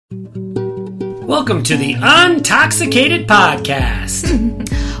Welcome to the Untoxicated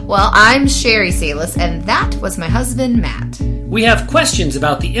Podcast. Well, I'm Sherry Salis, and that was my husband, Matt. We have questions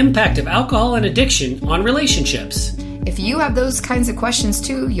about the impact of alcohol and addiction on relationships. If you have those kinds of questions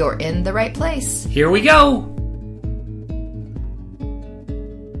too, you're in the right place. Here we go.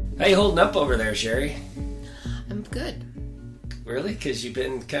 How you holding up over there, Sherry? I'm good. Really? Because you've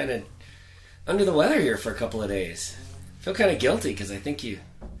been kind of under the weather here for a couple of days. I feel kind of guilty because I think you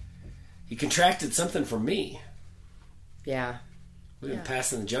contracted something from me. Yeah. We've been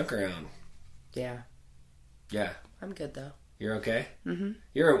passing the junk around. Yeah. Yeah. I'm good, though. You're okay? Mm-hmm.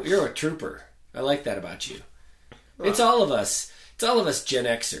 You're a trooper. I like that about you. Well, It's all of us. It's all of us Gen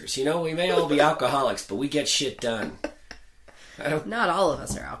Xers. You know, we may all be alcoholics, but we get shit done. not all of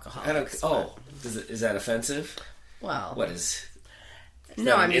us are alcoholics. Is that offensive? Well. What is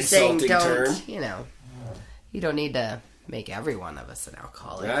No, I'm just saying don't, term? You don't need to make every one of us an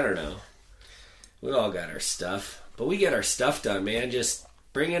alcoholic. I don't know. We all got our stuff. But we get our stuff done, man. Just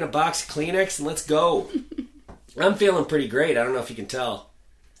bring in a box of Kleenex and let's go. I'm feeling pretty great. I don't know if you can tell.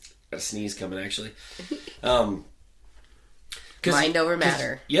 Got a sneeze coming, actually. Mind over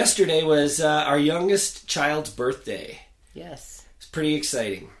matter. Yesterday was our youngest child's birthday. Yes. It's pretty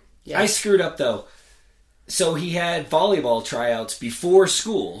exciting. Yes. I screwed up, though. So he had volleyball tryouts before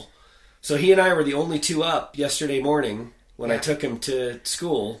school. So he and I were the only two up yesterday morning when I took him to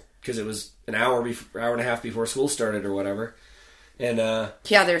school, because it was an hour and a half before school started or whatever. And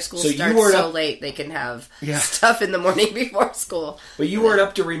their school starts so late they can have stuff in the morning before school. But you weren't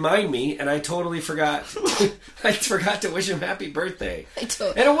up to remind me, and I totally forgot. I forgot to wish him happy birthday. And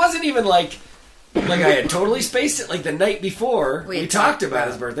it wasn't even like I had totally spaced it. Like the night before, we talked about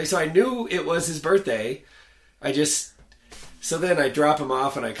his birthday, so I knew it was his birthday. So then I drop him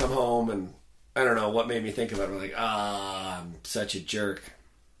off and I come home, and I don't know what made me think about it. I'm like, I'm such a jerk.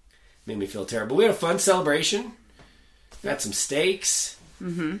 Made me feel terrible. We had a fun celebration. Got some steaks.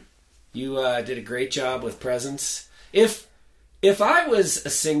 Mm-hmm. You did a great job with presents. If I was a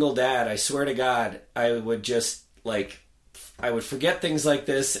single dad, I swear to God, I would just, I would forget things like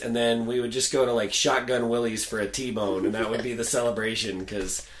this, and then we would just go to, Shotgun Willie's for a T-bone, and that would be the celebration,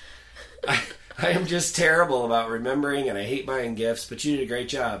 because I am just terrible about remembering, and I hate buying gifts, but you did a great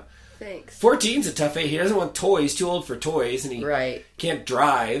job. Thanks. 14's a tough age. He doesn't want toys, too old for toys, and he can't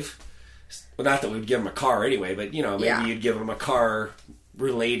drive. Well, not that we'd give him a car anyway, but, maybe you'd give him a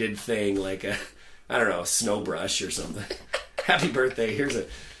car-related thing, like a snow brush or something. Happy birthday. Here's a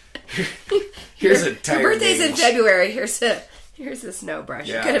tire Your birthday's gauge. in February. Here's a snow brush.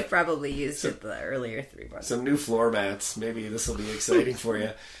 Yeah. You could have probably used it the earlier 3 months. Some new floor mats. Maybe this will be exciting for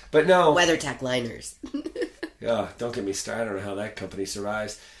you. But no. WeatherTech liners. Don't get me started. I don't know how that company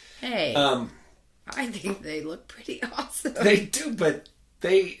survives. Hey. I think they look pretty awesome. They do, but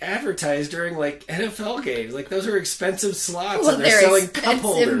they advertise during NFL games. Those are expensive slots, and they're selling cup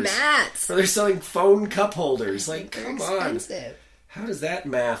holders. Mats. Or they're selling phone cup holders. Come on. Expensive. How does that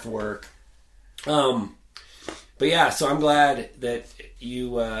math work? But yeah, so I'm glad that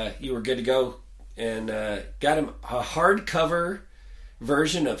you were good to go and got him a hardcover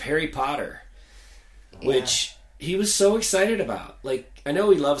version of Harry Potter, which he was so excited about. I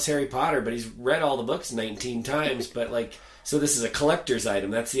know he loves Harry Potter, but he's read all the books 19 times, but so this is a collector's item.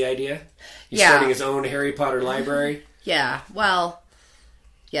 That's the idea? He's starting his own Harry Potter library? Yeah, well,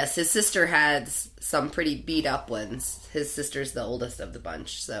 yes, his sister had some pretty beat-up ones. His sister's the oldest of the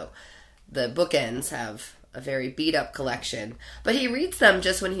bunch, so the bookends have a very beat-up collection. But he reads them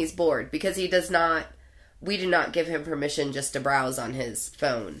just when he's bored, because we do not give him permission just to browse on his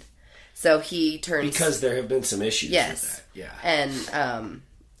phone. So he turns... Because there have been some issues with that. Yeah. And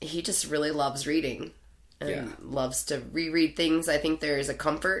he just really loves reading. And loves to reread things I think there is a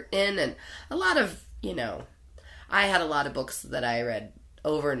comfort in. And a lot of, I had a lot of books that I read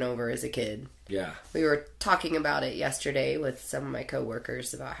over and over as a kid. Yeah. We were talking about it yesterday with some of my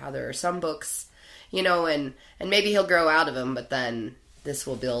coworkers about how there are some books, and maybe he'll grow out of them, but then this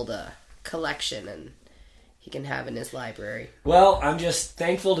will build a collection and he can have in his library. Well, I'm just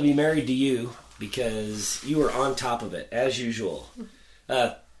thankful to be married to you, because you were on top of it, as usual.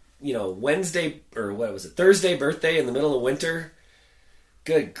 Wednesday, or what was it, Thursday birthday in the middle of winter.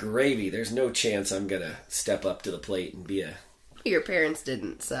 Good gravy. There's no chance I'm going to step up to the plate and be a... Your parents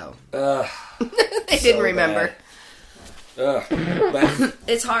didn't, so... they didn't remember. But...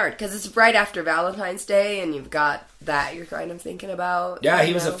 It's hard, because it's right after Valentine's Day, and you've got that you're kind of thinking about. Yeah,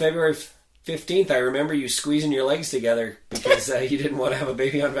 he was a February 15th. I remember you squeezing your legs together because you didn't want to have a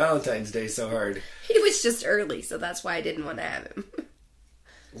baby on Valentine's Day so hard. He was just early, so that's why I didn't want to have him.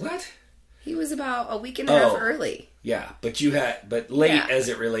 What? He was about a week and a half early. Yeah, but late as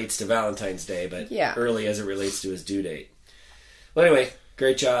it relates to Valentine's Day, but early as it relates to his due date. Well, anyway,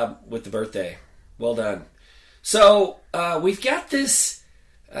 great job with the birthday. Well done. So we've got this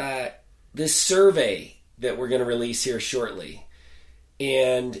survey that we're going to release here shortly,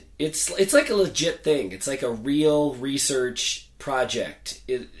 and it's like a legit thing. It's like a real research project,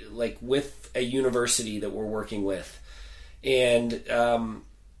 like with a university that we're working with, and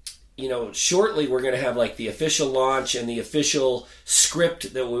shortly we're going to have like the official launch and the official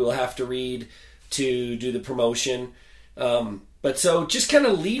script that we will have to read to do the promotion. But so just kind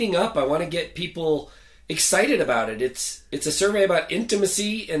of leading up, I want to get people excited about it. It's a survey about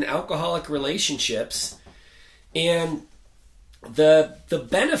intimacy and alcoholic relationships, and the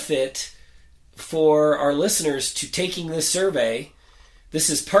benefit for our listeners to taking this survey. This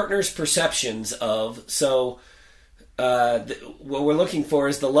is partners' perceptions of. So what we're looking for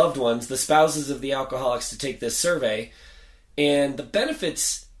is the loved ones, the spouses of the alcoholics, to take this survey, and the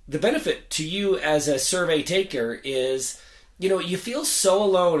benefit to you as a survey taker is, you feel so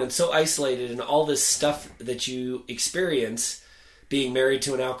alone and so isolated in all this stuff that you experience being married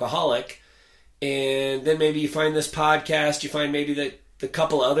to an alcoholic. And then maybe you find this podcast, you find maybe the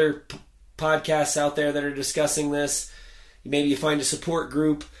couple other podcasts out there that are discussing this. Maybe you find a support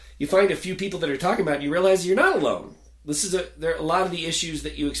group. You find a few people that are talking about it, and you realize you're not alone. There a lot of the issues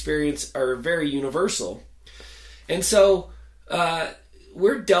that you experience are very universal. And so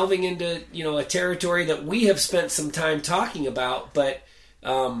we're delving into, a territory that we have spent some time talking about, but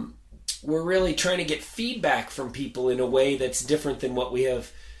we're really trying to get feedback from people in a way that's different than what we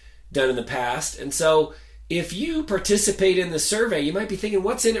have done in the past. And so if you participate in the survey, you might be thinking,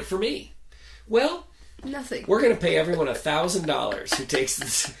 what's in it for me? Well, nothing. We're going to pay everyone $1,000 who takes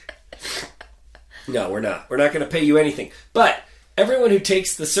this. No, we're not. We're not going to pay you anything. But everyone who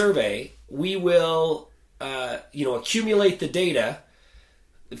takes the survey, we will, accumulate the data.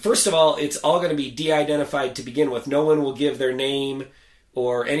 First of all, it's all going to be de-identified to begin with. No one will give their name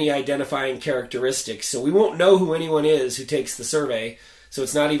or any identifying characteristics. So we won't know who anyone is who takes the survey. So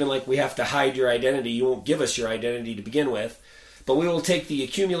it's not even like we have to hide your identity. You won't give us your identity to begin with. But we will take the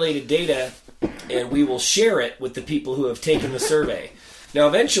accumulated data and we will share it with the people who have taken the survey. Now,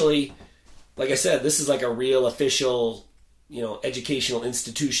 eventually, like I said, this is like a real official, educational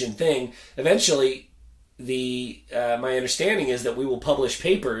institution thing. Eventually, my understanding is that we will publish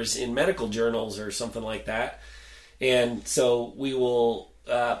papers in medical journals or something like that. And so we will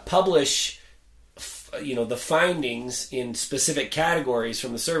publish the findings in specific categories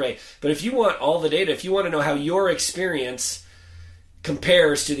from the survey. But if you want all the data, if you want to know how your experience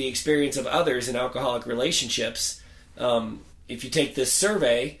compares to the experience of others in alcoholic relationships, if you take this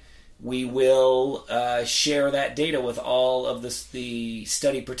survey, we will share that data with all of the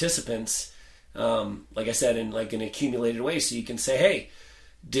study participants, like I said, in like an accumulated way. So you can say, hey,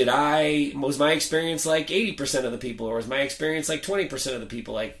 was my experience like 80% of the people, or was my experience like 20% of the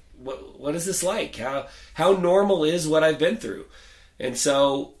people? Like, what is this like? How normal is what I've been through? And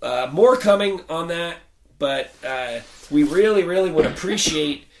so more coming on that, but we really, really would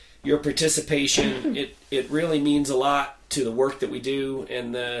appreciate your participation. It really means a lot to the work that we do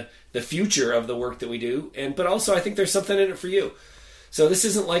and the future of the work that we do. But also I think there's something in it for you. So this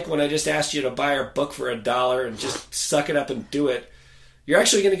isn't like when I just asked you to buy our book for $1 and just suck it up and do it. You're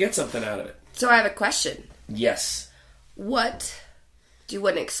actually going to get something out of it. So I have a question. Yes. What do you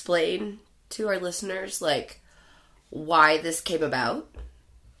want to explain to our listeners, like, why this came about?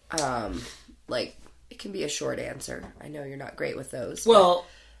 It can be a short answer. I know you're not great with those. Well,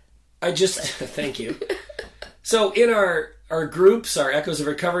 thank you. So in our groups, our Echoes of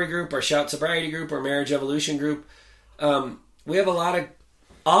Recovery group, our Shout Sobriety group, our Marriage Evolution group, we have a lot of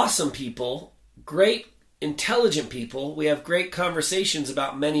awesome people, great, intelligent people. We have great conversations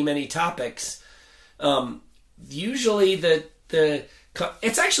about many, many topics. Usually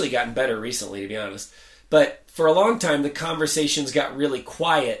it's actually gotten better recently, to be honest. But for a long time, the conversations got really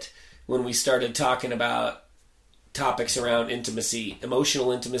quiet when we started talking about topics around intimacy,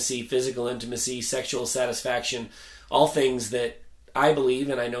 emotional intimacy, physical intimacy, sexual satisfaction, all things that I believe,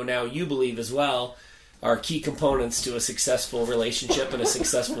 and I know now you believe as well, are key components to a successful relationship and a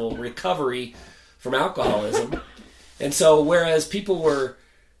successful recovery from alcoholism. And so whereas people were,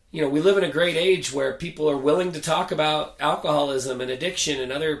 we live in a great age where people are willing to talk about alcoholism and addiction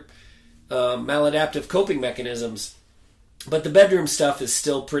and other maladaptive coping mechanisms, but the bedroom stuff is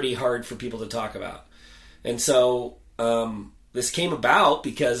still pretty hard for people to talk about. And so this came about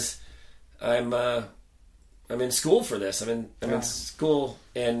because I'm in school for this. I'm in school,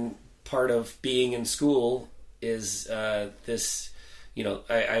 and part of being in school is this.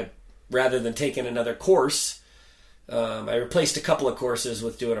 I rather than taking another course, I replaced a couple of courses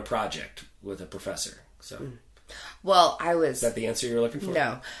with doing a project with a professor. So, well, is that the answer you were looking for?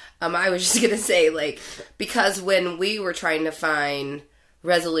 No, I was just gonna say, like, because when we were trying to find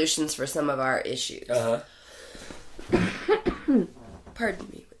resolutions for some of our issues, pardon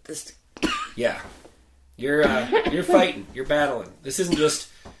me with this. Yeah, you're fighting, you're battling. This isn't just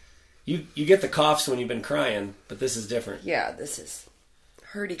you get the coughs when you've been crying, but this is different. Yeah, this is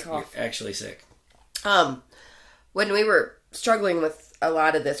hurdy cough. You're actually sick. When we were struggling with a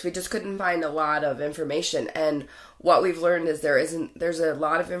lot of this, we just couldn't find a lot of information. And what we've learned is there's a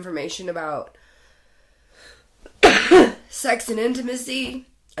lot of information about sex and intimacy,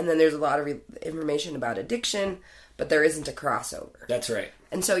 and then there's a lot of information about addiction, but there isn't a crossover. That's right.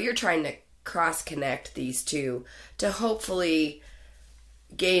 And so you're trying to cross-connect these two to hopefully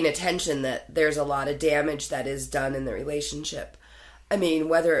gain attention that there's a lot of damage that is done in the relationship. I mean,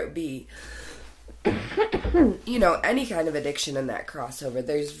 whether it be any kind of addiction in that crossover.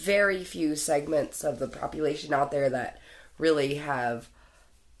 There's very few segments of the population out there that really have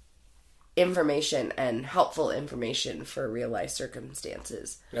information and helpful information for real life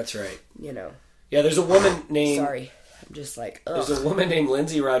circumstances. That's right. Yeah, there's a woman named... Sorry, I'm just like, ugh. There's a woman named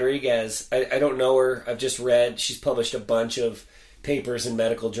Lindsay Rodriguez. I don't know her. I've just read. She's published a bunch of papers in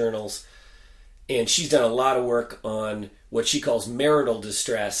medical journals. And she's done a lot of work on what she calls marital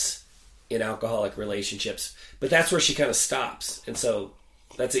distress in alcoholic relationships, but that's where she kind of stops. And so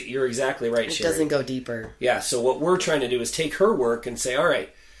that's it. You're exactly right, It Sherry. doesn't go deeper. Yeah. So what we're trying to do is take her work and say, all right,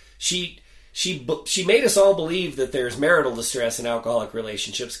 she made us all believe that there's marital distress in alcoholic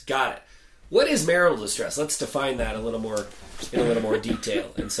relationships. Got it. What is marital distress? Let's define that in a little more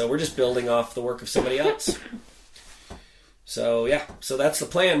detail. And so we're just building off the work of somebody else. So yeah, so that's the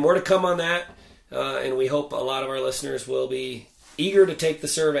plan. More to come on that. And we hope a lot of our listeners will be eager to take the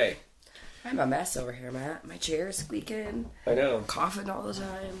survey. I'm a mess over here, Matt. My chair is squeaking. I know. I'm coughing all the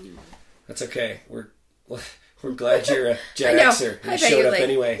time. That's okay. We're glad you're a Gen Xer. You showed up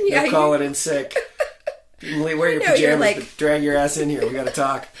anyway. Yeah, you're calling in sick. You can wear your pajamas, but drag your ass in here. We got to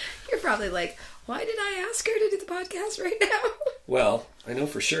talk. You're probably like, why did I ask her to do the podcast right now? Well, I know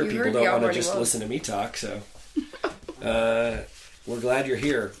for sure people don't want to just listen to me talk, so we're glad you're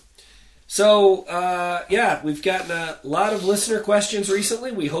here. So, we've gotten a lot of listener questions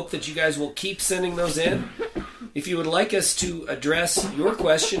recently. We hope that you guys will keep sending those in. If you would like us to address your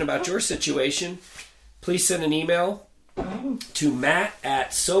question about your situation, please send an email to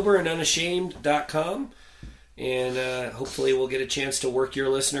matt@soberandunashamed.com, and hopefully we'll get a chance to work your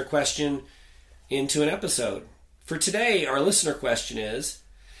listener question into an episode. For today, our listener question is...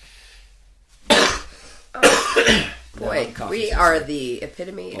 Boy, we are the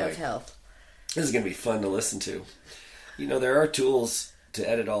epitome of health. This is going to be fun to listen to. There are tools to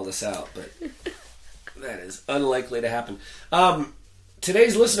edit all this out, but that is unlikely to happen.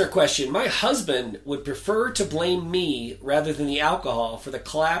 Today's listener question. My husband would prefer to blame me rather than the alcohol for the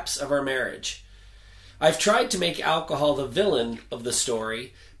collapse of our marriage. I've tried to make alcohol the villain of the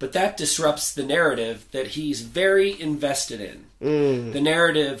story, but that disrupts the narrative that he's very invested in. The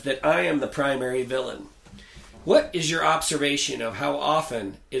narrative that I am the primary villain. What is your observation of how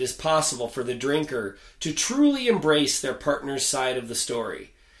often it is possible for the drinker to truly embrace their partner's side of the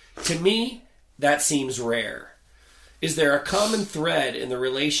story? To me, that seems rare. Is there a common thread in the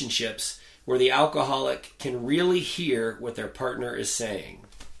relationships where the alcoholic can really hear what their partner is saying?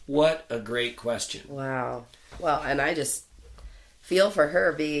 What a great question. Wow. Well, and I just feel for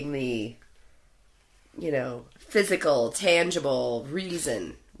her being the, physical, tangible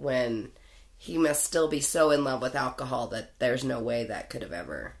reason when... he must still be so in love with alcohol that there's no way that could have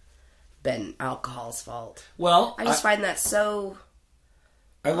ever been alcohol's fault. Well, I just find that so...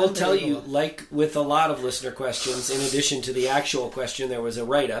 I will tell you, like with a lot of listener questions, in addition to the actual question, there was a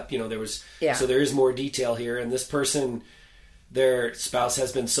write-up. So there is more detail here. And this person, their spouse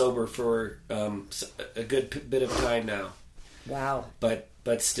has been sober for a good bit of time now. Wow. But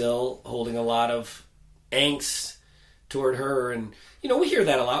still holding a lot of angst toward her. And, we hear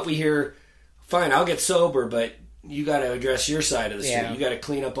that a lot. We hear... fine, I'll get sober, but you got to address your side of the street. You got to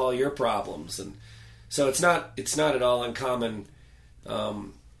clean up all your problems, and so it's not at all uncommon.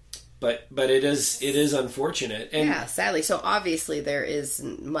 But it is unfortunate. And sadly. So obviously there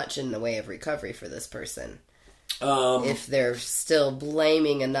isn't much in the way of recovery for this person. If they're still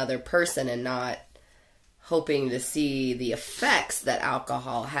blaming another person and not hoping to see the effects that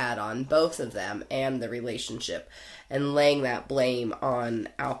alcohol had on both of them and the relationship, and laying that blame on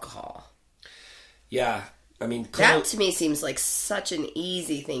alcohol. Yeah, I mean... that to me seems like such an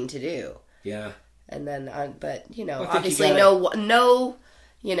easy thing to do. Yeah. And then, obviously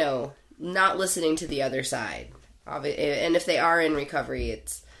not listening to the other side. And if they are in recovery,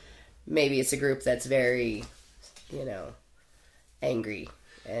 maybe it's a group that's very, angry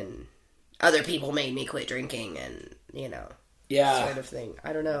and other people made me quit drinking and, sort of thing.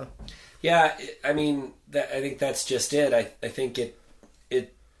 I don't know. Yeah, I mean, I think that's just it. I think it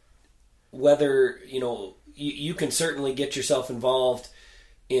whether, you can certainly get yourself involved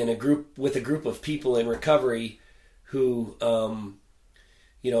in a group of people in recovery who,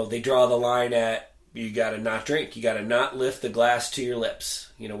 they draw the line at, you got to not drink. You got to not lift the glass to your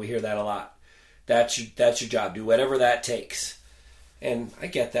lips. We hear that a lot. That's your job. Do whatever that takes. And I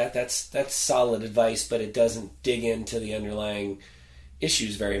get that. That's solid advice, but it doesn't dig into the underlying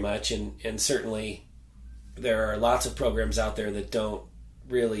issues very much. And certainly there are lots of programs out there that don't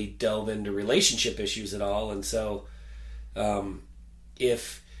really delve into relationship issues at all. And so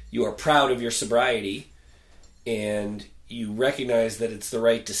if you are proud of your sobriety and you recognize that it's the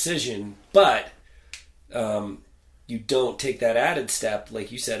right decision, but you don't take that added step,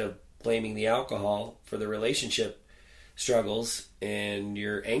 like you said, of blaming the alcohol for the relationship struggles, and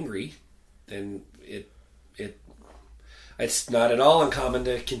you're angry, then it's not at all uncommon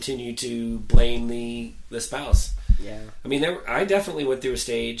to continue to blame the spouse. Yeah. I mean, I definitely went through a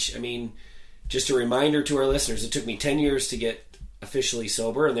stage. I mean, just a reminder to our listeners, it took me 10 years to get officially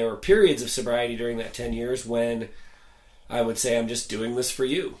sober, and there were periods of sobriety during that 10 years when I would say, I'm just doing this for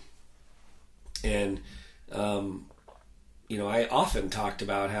you. And, I often talked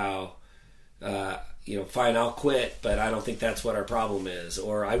about how, fine, I'll quit, but I don't think that's what our problem is.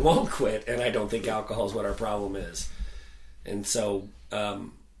 Or I won't quit, and I don't think alcohol is what our problem is. And so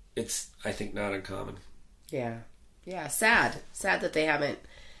it's, I think, not uncommon. Yeah. Yeah, sad. Sad that they haven't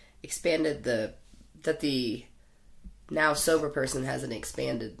expanded that the now sober person hasn't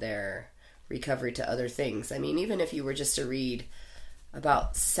expanded their recovery to other things. I mean, even if you were just to read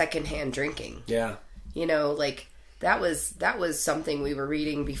about secondhand drinking. Yeah. That was something we were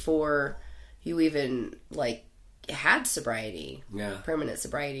reading before you even, had sobriety. Yeah. Permanent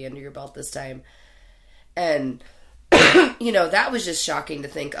sobriety under your belt this time. And, that was just shocking to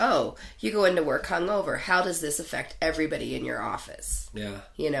think, oh, you go into work hungover. How does this affect everybody in your office? Yeah.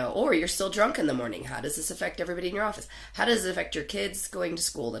 Or you're still drunk in the morning. How does this affect everybody in your office? How does it affect your kids going to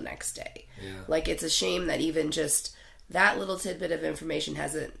school the next day? Yeah. It's a shame that even just that little tidbit of information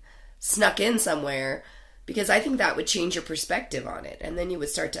hasn't snuck in somewhere, because I think that would change your perspective on it. And then you would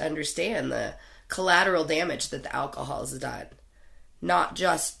start to understand the collateral damage that the alcohol has done. Not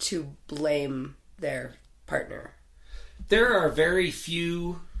just to blame their partner. There are very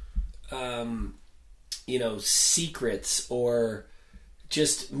few, secrets or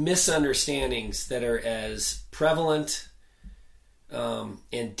just misunderstandings that are as prevalent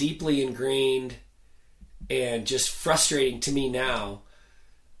and deeply ingrained and just frustrating to me now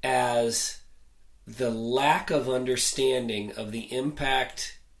as the lack of understanding of the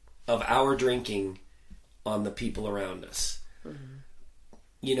impact of our drinking on the people around us. Mm-hmm.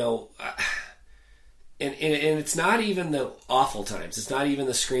 And it's not even the awful times. It's not even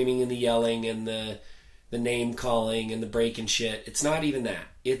the screaming and the yelling and the name calling and the breaking shit. It's not even that.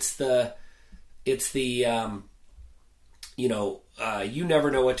 It's the you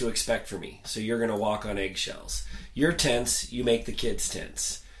never know what to expect from me, so you're going to walk on eggshells. You're tense, you make the kids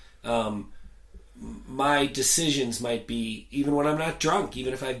tense. My decisions might be, even when I'm not drunk,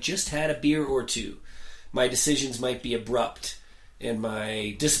 even if I've just had a beer or two, my decisions might be abrupt, and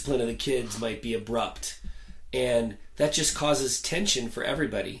my discipline of the kids might be abrupt. And that just causes tension for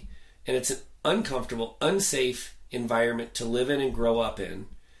everybody. And it's an uncomfortable, unsafe environment to live in and grow up in.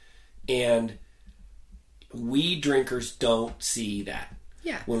 And we drinkers don't see that.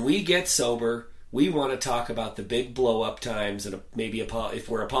 Yeah. When we get sober, we want to talk about the big blow-up times, and maybe if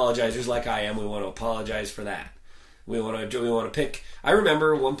we're apologizers like I am, we want to apologize for that. We want to pick. I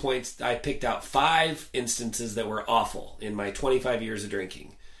remember at one point I picked out 5 instances that were awful in my 25 years of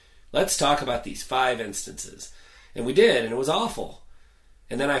drinking. Let's talk about these 5 instances, and we did, and it was awful.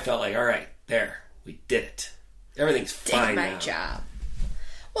 And then I felt like, all right, there, we did it. Everything's fine now. Did my job.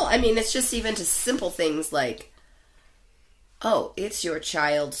 Well, I mean, it's just even to simple things like, oh, it's your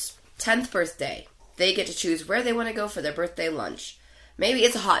child's 10th birthday. They get to choose where they want to go for their birthday lunch. Maybe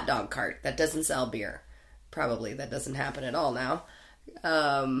it's a hot dog cart that doesn't sell beer. Probably that doesn't happen at all now.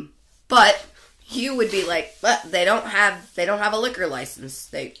 But you would be like, but they don't have a liquor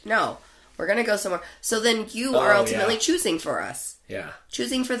license. No, we're going to go somewhere. So then you are ultimately choosing for us. Yeah.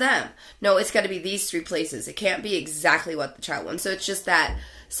 Choosing for them. No, it's got to be these 3 places. It can't be exactly what the child wants. So it's just that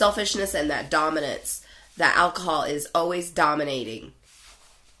selfishness and that dominance, that alcohol is always dominating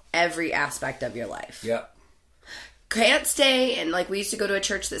every aspect of your life. Yep. Can't stay, and we used to go to a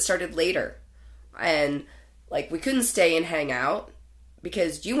church that started later. And Like, we couldn't stay and hang out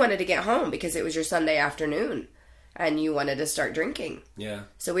because you wanted to get home because it was your Sunday afternoon and you wanted to start drinking. Yeah.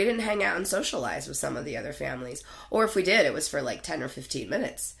 So we didn't hang out and socialize with some of the other families. Or if we did, it was for like 10 or 15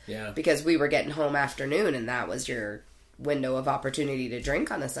 minutes. Yeah. Because we were getting home afternoon and that was your window of opportunity to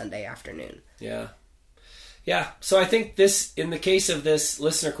drink on a Sunday afternoon. Yeah. Yeah. So I think this, in the case of this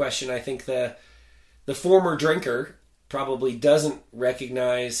listener question, I think the former drinker probably doesn't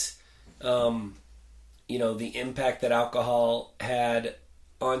recognize, the impact that alcohol had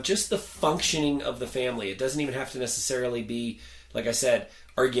on just the functioning of the family. It doesn't even have to necessarily be, like I said,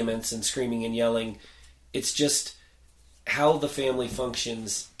 arguments and screaming and yelling. It's just how the family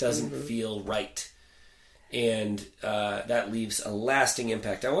functions doesn't feel right. And that leaves a lasting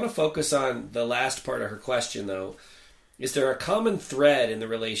impact. I want to focus on the last part of her question, though. Is there a common thread in the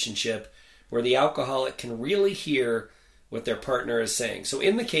relationship where the alcoholic can really hear what their partner is saying? So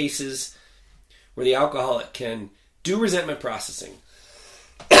in the cases where the alcoholic can do resentment processing,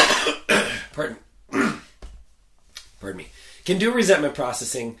 pardon me, can do resentment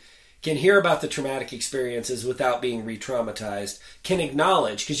processing, can hear about the traumatic experiences without being re-traumatized, can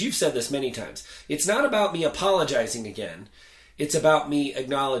acknowledge, because you've said this many times, it's not about me apologizing again, it's about me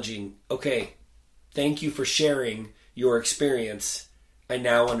acknowledging, okay, thank you for sharing your experience, I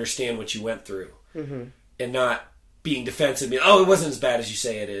now understand what you went through. And not being defensive, it wasn't as bad as you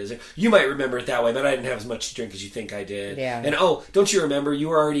say it is. You might remember it that way, but I didn't have as much to drink as you think I did. Yeah. And don't you remember, you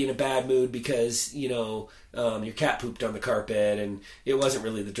were already in a bad mood because, your cat pooped on the carpet and it wasn't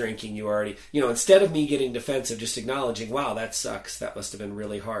really the drinking. You already, instead of me getting defensive, just acknowledging, wow, that sucks. That must have been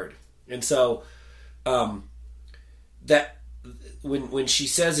really hard. And so, that when she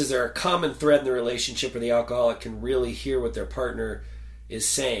says, is there a common thread in the relationship where the alcoholic can really hear what their partner is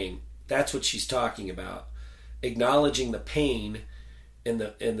saying? That's what she's talking about. Acknowledging the pain and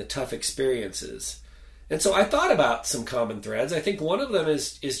the tough experiences. And so I thought about some common threads. I think one of them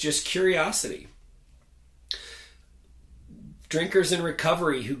is just curiosity. Drinkers in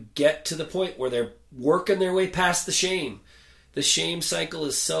recovery who get to the point where they're working their way past the shame. The shame cycle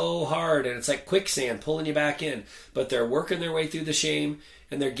is so hard and it's like quicksand pulling you back in. But they're working their way through the shame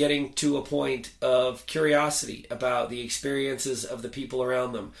and they're getting to a point of curiosity about the experiences of the people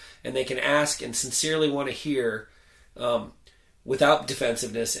around them. And they can ask and sincerely want to hear without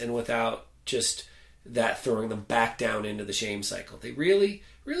defensiveness and without just that throwing them back down into the shame cycle. They really,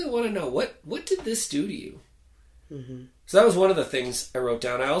 really want to know, what did this do to you? So that was one of the things I wrote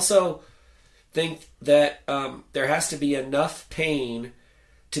down. I also think that there has to be enough pain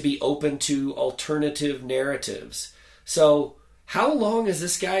to be open to alternative narratives. So how long is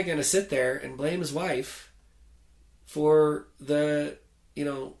this guy going to sit there and blame his wife for the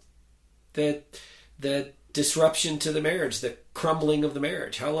disruption to the marriage, the crumbling of the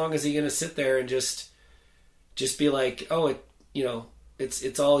marriage? How long is he going to sit there and just be like,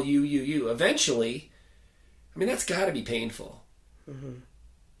 it's all you? Eventually, that's got to be painful.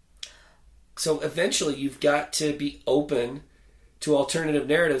 So eventually you've got to be open to alternative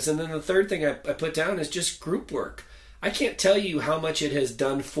narratives. And then the third thing I put down is just group work. I can't tell you how much it has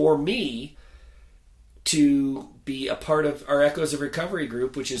done for me to be a part of our Echoes of Recovery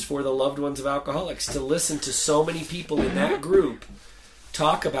group, which is for the loved ones of alcoholics, to listen to so many people in that group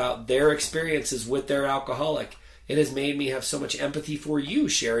talk about their experiences with their alcoholic. It has made me have so much empathy for you,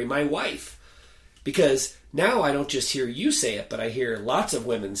 Sherry, my wife. Because now I don't just hear you say it, but I hear lots of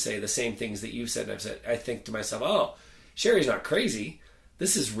women say the same things that you've said. And I think to myself, oh, Sherry's not crazy.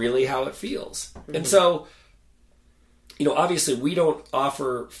 This is really how it feels. And so, obviously we don't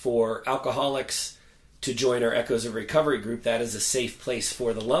offer for alcoholics to join our Echoes of Recovery group. That is a safe place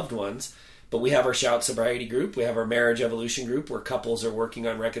for the loved ones. But we have our Shout Sobriety group. We have our Marriage Evolution group where couples are working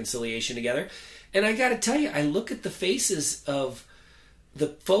on reconciliation together. And I got to tell you, I look at the faces of the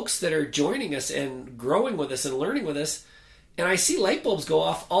folks that are joining us and growing with us and learning with us, and I see light bulbs go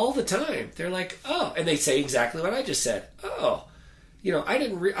off all the time. They're like, oh, and they say exactly what I just said. Oh,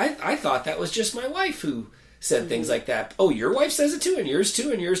 I thought that was just my wife who said things like that. Oh, your wife says it too, and yours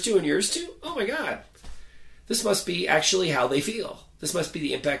too, and yours too, and yours too? Oh my God. This must be actually how they feel. This must be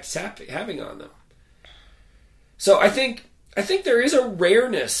the impact it's having on them. So I think there is a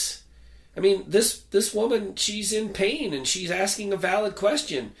rareness. This woman, she's in pain and she's asking a valid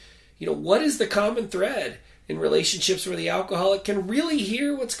question. What is the common thread in relationships where the alcoholic can really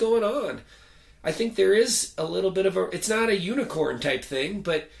hear what's going on? I think there is a little bit of it's not a unicorn type thing,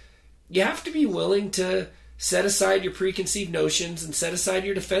 but you have to be willing to set aside your preconceived notions and set aside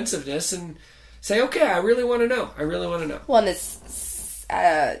your defensiveness and say, okay, I really want to know. Well, and it's,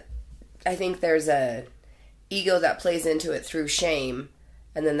 I think there's a ego that plays into it through shame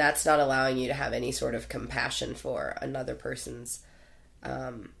And then that's not allowing you to have any sort of compassion for another person's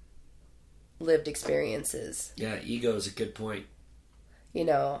lived experiences. Yeah, ego is a good point. You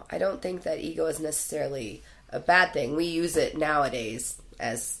know, I don't think that ego is necessarily a bad thing. We use it nowadays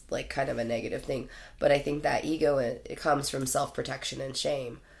as like kind of a negative thing, but I think that ego, it comes from self-protection and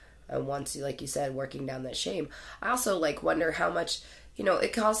shame. And once you, like you said, working down that shame, I also like wonder how much, you know,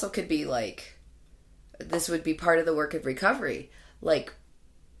 it also could be like, this would be part of the work of recovery. Like,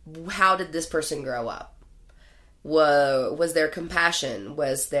 how did this person grow up? Was there compassion?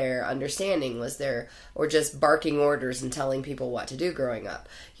 Was there understanding? Was there, or just barking orders and telling people what to do growing up?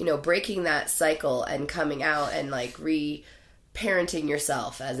 You know, breaking that cycle and coming out and like parenting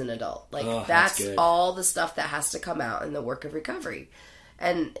yourself as an adult. Like that's all the stuff that has to come out in the work of recovery.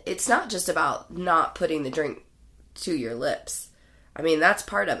 And it's not just about not putting the drink to your lips. I mean, that's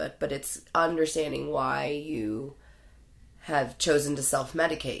part of it, but it's understanding why you have chosen to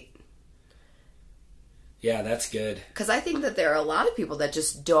self-medicate. Yeah, that's good. Because I think that there are a lot of people that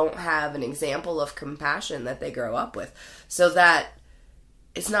just don't have an example of compassion that they grow up with. So that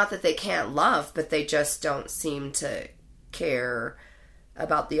it's not that they can't love, but they just don't seem to care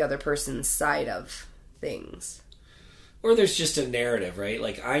about the other person's side of things. Or there's just a narrative, right?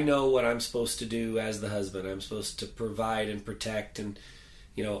 Like, I know what I'm supposed to do as the husband. I'm supposed to provide and protect. And,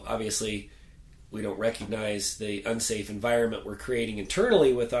 you know, obviously we don't recognize the unsafe environment we're creating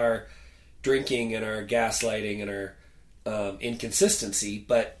internally with our drinking and our gaslighting and our inconsistency.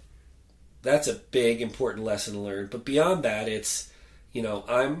 But that's a big, important lesson to learn. But beyond that, it's, you know,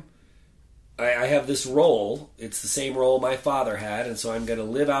 I have this role. It's the same role my father had. And so I'm going to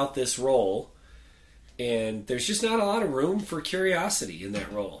live out this role. And there's just not a lot of room for curiosity in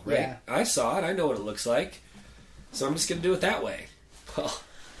that role, right? Yeah. I saw it. I know what it looks like. So I'm just going to do it that way. Well,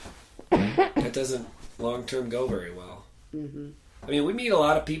 that doesn't long-term go very well. Mm-hmm. I mean, we meet a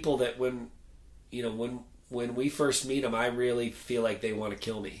lot of people that when we first meet them, I really feel like they want to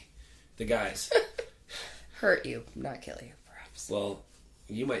kill me. The guys. Hurt you, not kill you, perhaps. Well,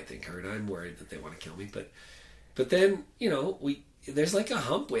 you might think hurt. I'm worried that they want to kill me. But then, you know, there's like a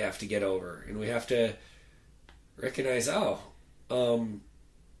hump we have to get over. And we have to recognize,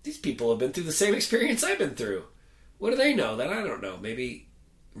 these people have been through the same experience I've been through. What do they know that I don't know? Maybe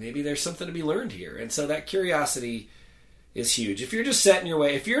there's something to be learned here. And so that curiosity is huge. If you're just set in your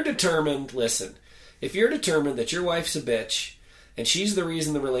way, if you're determined, listen, if you're determined that your wife's a bitch and she's the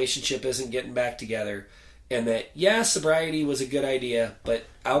reason the relationship isn't getting back together, and that, yeah, sobriety was a good idea, but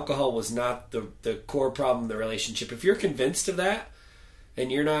alcohol was not the core problem of the relationship. If you're convinced of that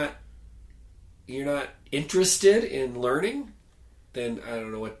and you're not interested in learning, then I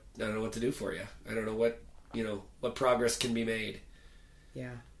don't know what to do for you. I don't know what progress can be made.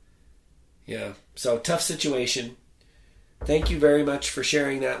 Yeah. Yeah. So tough situation. Thank you very much for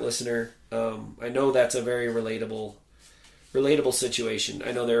sharing that, listener. I know that's a very relatable situation.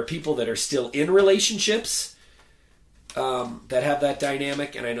 I know there are people that are still in relationships that have that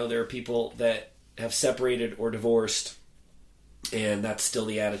dynamic, and I know there are people that have separated or divorced, and that's still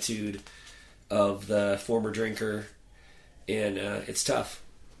the attitude of the former drinker, and it's tough.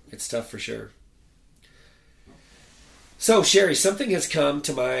 It's tough for sure. So, Sherry, something has come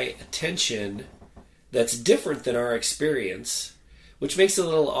to my attention that's different than our experience, which makes it a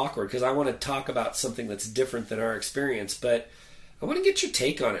little awkward because I want to talk about something that's different than our experience, but I want to get your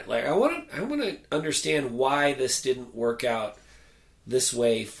take on it. Like, I want to understand why this didn't work out this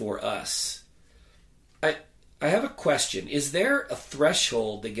way for us. I have a question. Is there a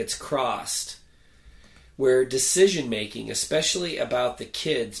threshold that gets crossed where decision making, especially about the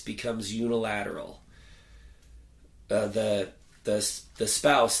kids, becomes unilateral? The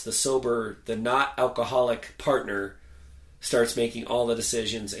spouse, the sober, the not alcoholic partner starts making all the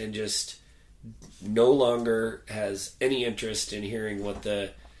decisions and just no longer has any interest in hearing what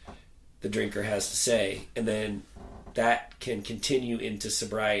the drinker has to say, and then that can continue into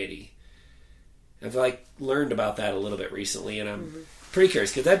sobriety. I've learned about that a little bit recently, and I'm pretty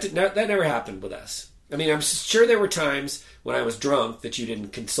curious because that never happened with us. I mean, I'm sure there were times when I was drunk that you didn't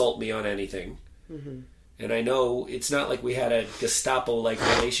consult me on anything. Mm-hmm. And I know it's not like we had a Gestapo-like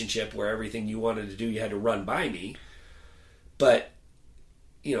relationship where everything you wanted to do, you had to run by me. But,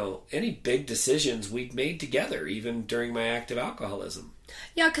 you know, any big decisions we'd made together, even during my active alcoholism.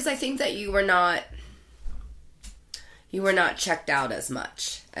 Yeah, because I think that you were not checked out as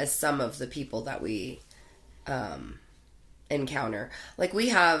much as some of the people that we encounter. Like, we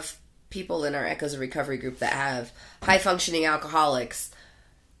have people in our Echoes of Recovery group that have high-functioning alcoholics,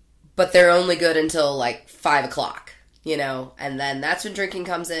 but they're only good until 5 o'clock, you know, and then that's when drinking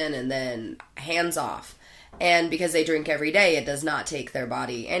comes in, and then hands off. And because they drink every day, it does not take their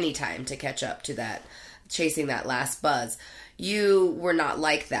body any time to catch up to that, chasing that last buzz. You were not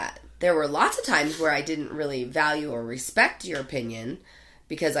like that. There were lots of times where I didn't really value or respect your opinion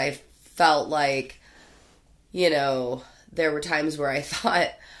because I felt like, there were times where I thought,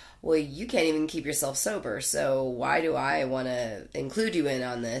 well, you can't even keep yourself sober, so why do I want to include you in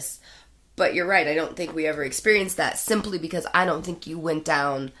on this? But you're right, I don't think we ever experienced that simply because I don't think you went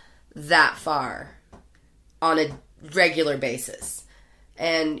down that far on a regular basis.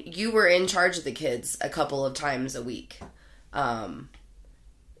 And you were in charge of the kids a couple of times a week while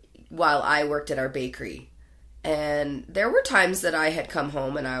I worked at our bakery. And there were times that I had come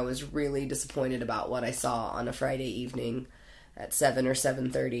home and I was really disappointed about what I saw on a Friday evening at 7 or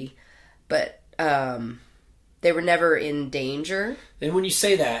 7:30. But they were never in danger. And when you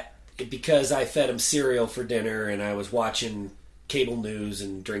say that, because I fed them cereal for dinner and I was watching cable news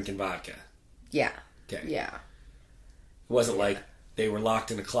and drinking vodka. Yeah. Okay. Yeah. It wasn't like they were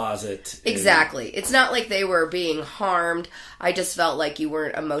locked in a closet. Exactly. It's not like they were being harmed. I just felt like you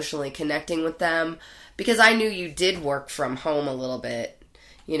weren't emotionally connecting with them. Because I knew you did work from home a little bit,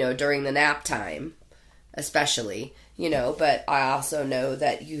 during the nap time, especially, but I also know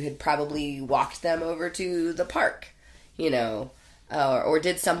that you had probably walked them over to the park, or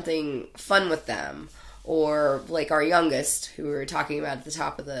did something fun with them. Or like our youngest, who we were talking about at the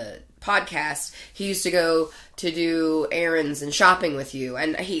top of the podcast, he used to go to do errands and shopping with you.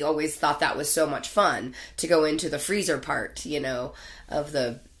 And he always thought that was so much fun to go into the freezer part,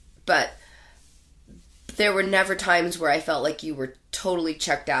 but there were never times where I felt like you were totally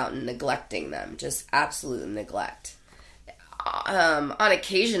checked out and neglecting them. Just absolute neglect. On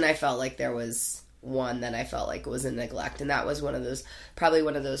occasion, I felt like there was one that I felt like was a neglect. And that was probably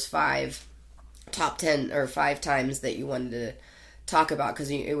one of those 5 top 10 or 5 times that you wanted to talk about because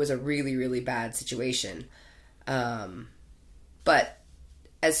it was a really, really bad situation. But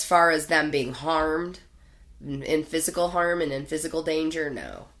as far as them being harmed, in physical harm and in physical danger,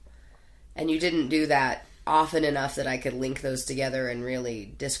 no. And you didn't do that often enough that I could link those together and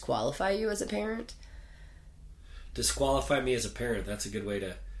really disqualify you as a parent. Disqualify me as a parent. That's a good way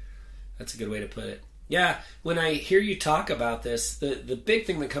to put it. Yeah, when I hear you talk about this, the big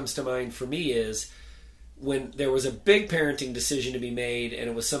thing that comes to mind for me is when there was a big parenting decision to be made and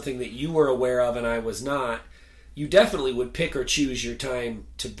it was something that you were aware of and I was not, you definitely would pick or choose your time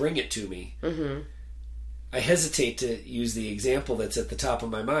to bring it to me. Mm-hmm. I hesitate to use the example that's at the top of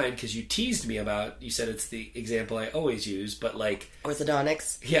my mind because you teased me about, you said it's the example I always use, but like...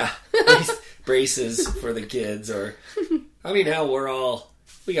 Orthodontics? Yeah. Braces for the kids or... I mean, hell,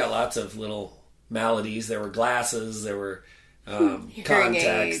 we got lots of little maladies. There were glasses, there were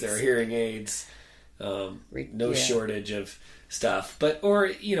contacts, there were hearing aids. No shortage of stuff. But, or,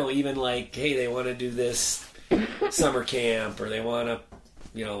 even like, hey, they want to do this summer camp or they want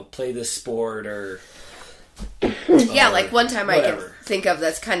to, play this sport or... Yeah, like one time whatever. I can think of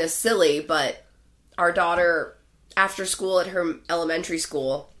that's kind of silly, but our daughter, after school at her elementary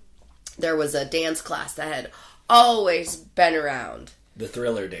school, there was a dance class that had always been around. The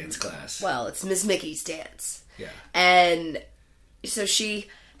Thriller dance class. Well, it's Miss Mickey's dance. Yeah. And so she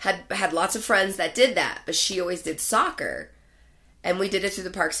had lots of friends that did that, but she always did soccer. And we did it through the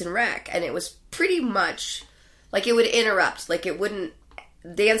Parks and Rec. And it was pretty much, like it would interrupt. Like it wouldn't,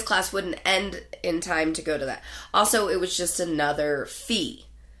 dance class wouldn't end in time to go to that. Also, it was just another fee,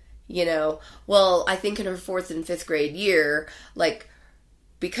 Well, I think in her 4th and 5th grade year, like,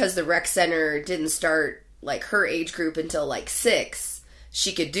 because the rec center didn't start, like, her age group until, like, 6,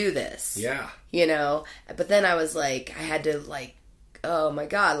 she could do this. Yeah. But then I was like, I had to, like, oh my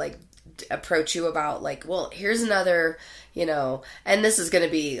God, like, approach you about, like, well, here's another, and this is going to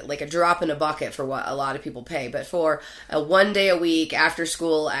be like a drop in a bucket for what a lot of people pay, but for a 1 day a week after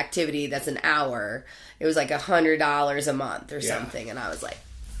school activity that's an hour, it was like $100 a month or something. And I was like,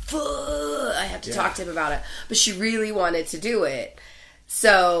 I have to talk to him about it. But she really wanted to do it.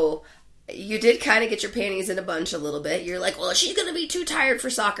 So you did kind of get your panties in a bunch a little bit. You're like, well, she's going to be too tired for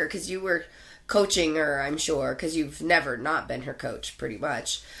soccer because you were coaching her, I'm sure, because you've never not been her coach pretty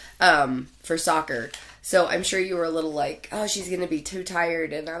much for soccer. So I'm sure you were a little like, oh, she's going to be too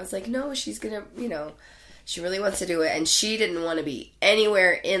tired. And I was like, no, she's going to, she really wants to do it. And she didn't want to be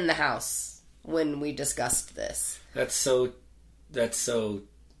anywhere in the house when we discussed this. That's so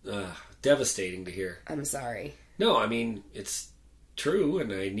devastating to hear. I'm sorry. No, I mean, it's true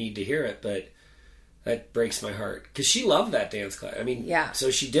and I need to hear it, but that breaks my heart. Because she loved that dance class. I mean, so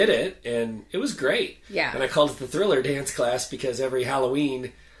she did it and it was great. Yeah. And I called it the Thriller dance class because every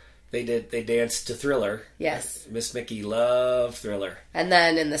Halloween They danced to Thriller. Yes. Miss Mickey loved Thriller. And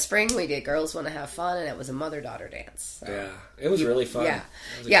then in the spring we did Girls Want to Have Fun, and it was a mother-daughter dance. So. Yeah. It was really fun. Yeah.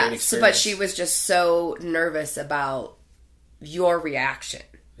 It was a great experience. But she was just so nervous about your reaction.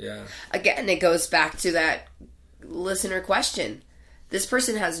 Yeah. Again, it goes back to that listener question. This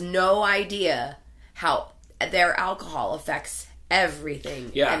person has no idea how their alcohol affects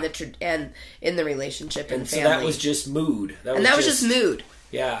everything and in the relationship and family. So that was just mood. That was just mood.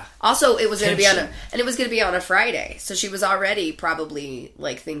 Yeah. Also, it was going to be on a Friday, so she was already probably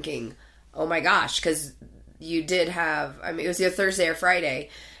like thinking, "Oh my gosh," because you did have. I mean, it was either Thursday or Friday,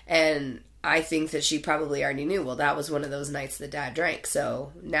 and I think that she probably already knew. Well, that was one of those nights that Dad drank,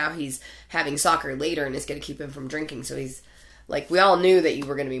 so now he's having soccer later, and it's going to keep him from drinking. So he's like, we all knew that you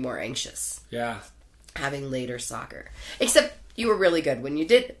were going to be more anxious. Yeah. Having later soccer, except you were really good when you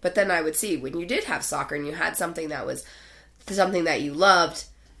did. But then I would see when you did have soccer and you had something that was something that you loved,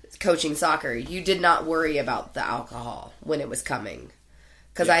 coaching soccer, you did not worry about the alcohol when it was coming.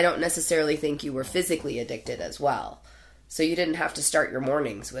 Because I don't necessarily think you were physically addicted as well. So you didn't have to start your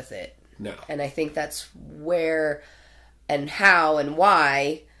mornings with it. No. And I think that's where and how and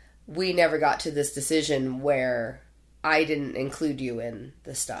why we never got to this decision where I didn't include you in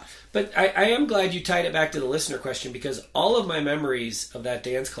the stuff. But I am glad you tied it back to the listener question, because all of my memories of that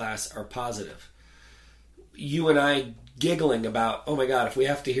dance class are positive. You and I giggling about, oh my God, if we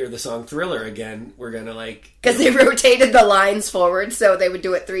have to hear the song Thriller again, we're going to like... Because they rotated the lines forward, so they would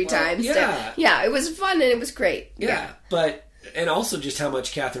do it 3 times. Yeah. Yeah, it was fun and it was great. Yeah, but... And also just how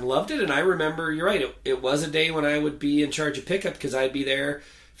much Catherine loved it. And I remember, you're right, it was a day when I would be in charge of pickup, because I'd be there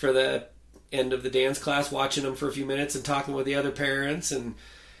for the end of the dance class, watching them for a few minutes and talking with the other parents. And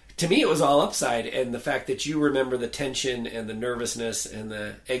to me, it was all upside. And the fact that you remember the tension and the nervousness and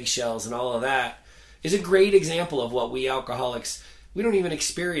the eggshells and all of that is a great example of what we alcoholics, we don't even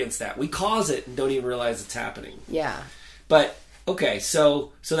experience that. We cause it and don't even realize it's happening. Yeah. But, okay,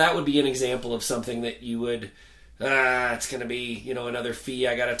 so that would be an example of something that you would... it's going to be, another fee.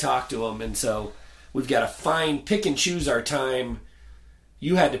 I got to talk to them. And so we've got to pick and choose our time.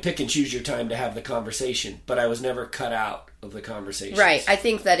 You had to pick and choose your time to have the conversation, but I was never cut out of the conversation. Right. I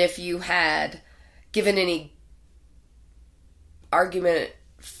think that if you had given any argument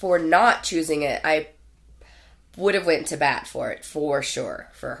for not choosing it, I would have went to bat for it, for sure,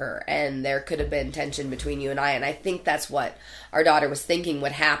 for her. And there could have been tension between you and I think that's what our daughter was thinking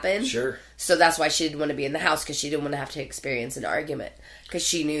would happen. Sure. So that's why she didn't want to be in the house, because she didn't want to have to experience an argument. Because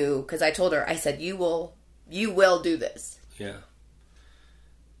she knew, because I told her, I said, you will do this. Yeah.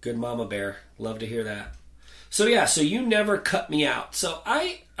 Good mama bear. Love to hear that. So yeah, so you never cut me out. So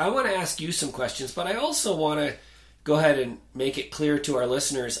I want to ask you some questions, but I also want to go ahead and make it clear to our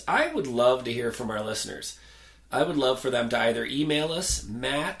listeners. I would love to hear from our listeners. I would love for them to either email us,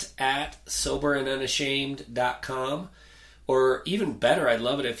 matt@soberandunashamed.com, or even better, I'd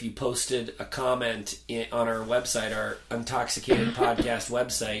love it if you posted a comment on our website, our Intoxicated Podcast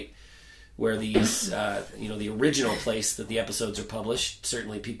website, where these, the original place that the episodes are published.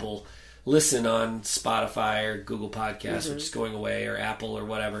 Certainly people listen on Spotify or Google Podcasts, which is going away, or Apple or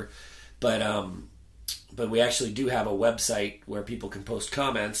whatever. But we actually do have a website where people can post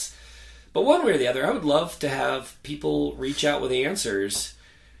comments. But one way or the other, I would love to have people reach out with answers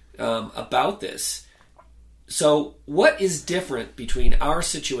about this. So what is different between our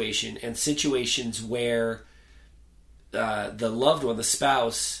situation and situations where the loved one, the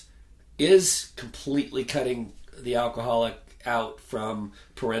spouse, is completely cutting the alcoholic out from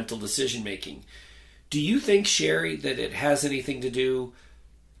parental decision-making? Do you think, Sherry, that it has anything to do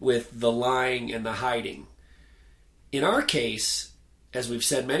with the lying and the hiding? In our case, as we've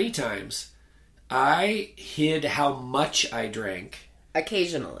said many times, I hid how much I drank.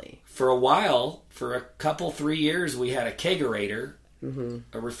 Occasionally. For a while, for a couple, 3 years, we had a kegerator,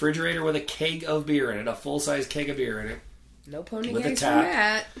 a refrigerator with a keg of beer in it, a full-size keg of beer in it. No pony with a games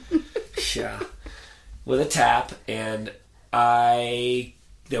tap. from that. Yeah. With a tap, and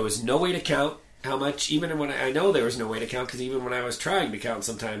there was no way to count how much, even when I know there was no way to count, because even when I was trying to count,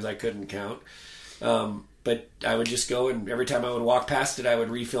 sometimes I couldn't count. But I would just go, and every time I would walk past it, I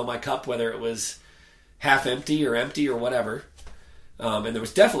would refill my cup, whether it was half empty or whatever. And there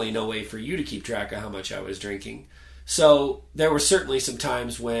was definitely no way for you to keep track of how much I was drinking. So there were certainly some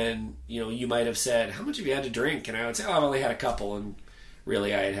times when, you might have said, how much have you had to drink? And I would say, I've only had a couple. And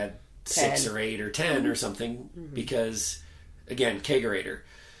really I had 6 or 8 or 10 or something, because, again, kegerator.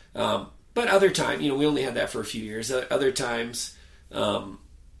 But other times, we only had that for a few years. Other times,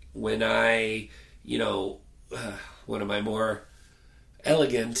 when I... one of my more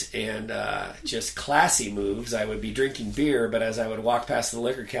elegant and just classy moves. I would be drinking beer, but as I would walk past the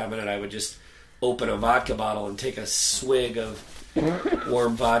liquor cabinet, I would just open a vodka bottle and take a swig of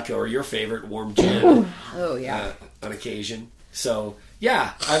warm vodka, or your favorite, warm gin. Oh, yeah. On occasion. So,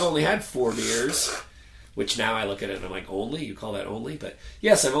 yeah, I've only had 4 beers, which now I look at it and I'm like, only? You call that only? But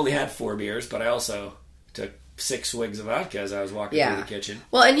yes, I've only had 4 beers, but I also took 6 swigs of vodka as I was walking through the kitchen.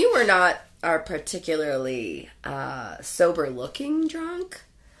 Well, and you were not a particularly sober-looking drunk.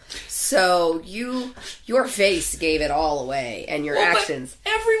 So your face gave it all away, and your actions.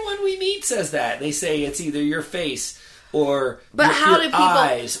 Everyone we meet says that. They say it's either your face or how do people...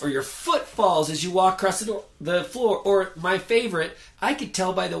 eyes, or your foot falls as you walk across the floor. Or my favorite, I could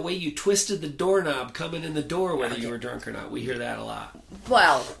tell by the way you twisted the doorknob coming in the door whether you were drunk or not. We hear that a lot.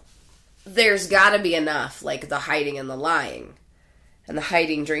 Well, there's got to be enough, like the hiding and the lying, and the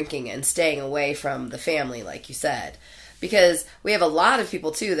hiding, drinking, and staying away from the family, like you said. Because we have a lot of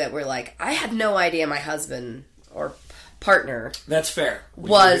people, too, that were like, I had no idea my husband or partner... That's fair.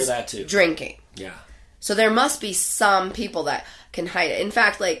 Was hear that too. Drinking. Yeah. So there must be some people that can hide it. In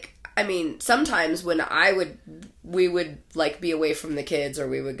fact, sometimes when we would be away from the kids, or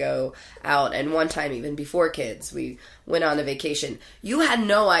we would go out, and one time even before kids, we went on a vacation. You had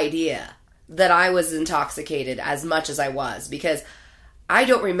no idea that I was intoxicated as much as I was, because I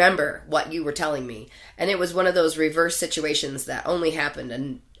don't remember what you were telling me. And it was one of those reverse situations that only happened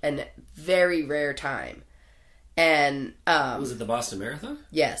in a very rare time. And was it the Boston Marathon?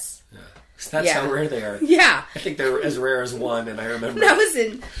 Yes. Yeah. That's how rare they are. Yeah. I think they're as rare as one, and I remember... That was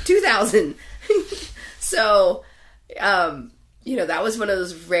in 2000. So, that was one of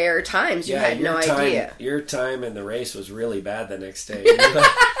those rare times you had no idea. Your time in the race was really bad the next day.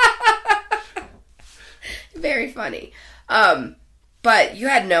 Very funny. But you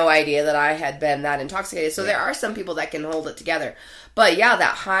had no idea that I had been that intoxicated. So there are some people that can hold it together. But yeah,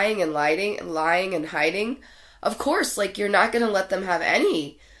 that lying and hiding, of course, you're not going to let them have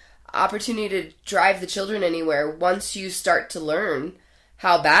any opportunity to drive the children anywhere once you start to learn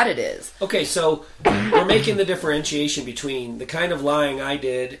how bad it is. Okay, so we're making the differentiation between the kind of lying I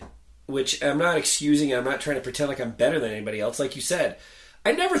did, which I'm not excusing, I'm not trying to pretend like I'm better than anybody else. Like you said,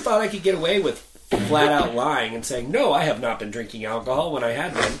 I never thought I could get away with flat out lying and saying, no, I have not been drinking alcohol when I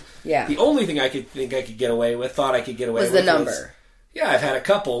had been. Yeah. The only thing I could get away with, thought I could get away with, was the number. I've had a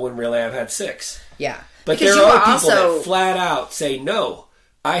couple when really I've had 6. Yeah. But because there are people that flat out say, no,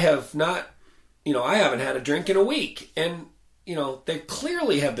 I have not, I haven't had a drink in a week. And, they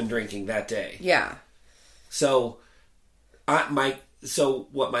clearly have been drinking that day. Yeah. So, what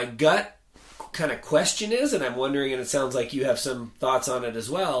my gut kind of question is, and I'm wondering, and it sounds like you have some thoughts on it as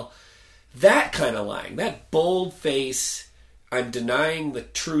well, that kind of lying, that bold face, I'm denying the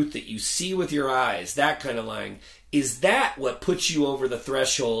truth that you see with your eyes, that kind of lying, is that what puts you over the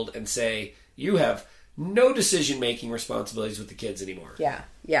threshold and say, you have no decision-making responsibilities with the kids anymore?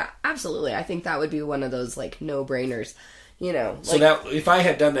 Yeah, absolutely. I think that would be one of those, no-brainers, So that, if I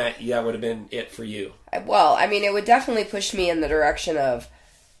had done that, that would have been it for you. Well, it would definitely push me in the direction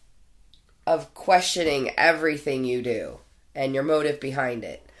of questioning everything you do and your motive behind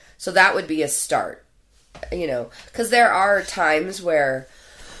it. So that would be a start, because there are times where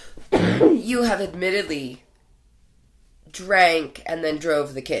you have admittedly drank and then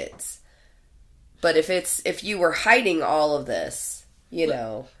drove the kids. But if you were hiding all of this,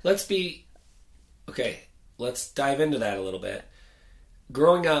 Let's dive into that a little bit.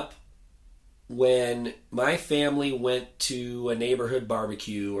 Growing up, when my family went to a neighborhood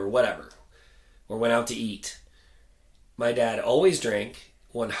barbecue or whatever, or went out to eat, my dad always drank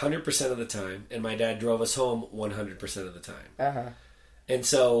 100% of the time, and my dad drove us home 100% of the time. Uh-huh. And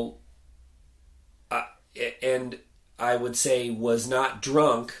so, and I would say was not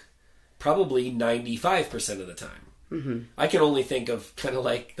drunk probably 95% of the time. Mm-hmm. I can only think of, kind of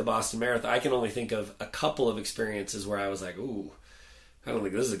like the Boston Marathon, I can only think of a couple of experiences where I was like, ooh, I don't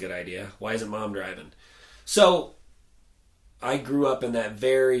think this is a good idea. Why isn't mom driving? So, I grew up in that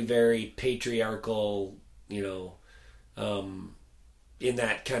very, very patriarchal, in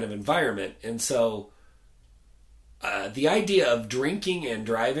that kind of environment. And so, the idea of drinking and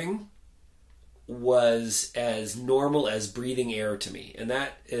driving was as normal as breathing air to me. And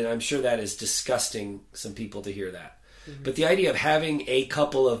I'm sure that is disgusting some people to hear that. Mm-hmm. But the idea of having a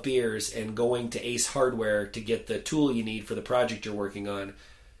couple of beers and going to Ace Hardware to get the tool you need for the project you're working on,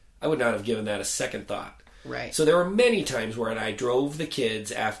 I would not have given that a second thought. Right. So there were many times where I drove the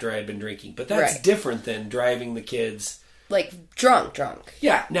kids after I'd been drinking. But that's different than driving the kids. Drunk.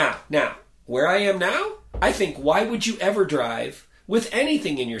 Yeah, now, where I am now, I think, why would you ever drive with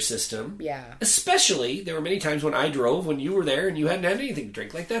anything in your system. Yeah. Especially, there were many times when I drove, when you were there and you hadn't had anything to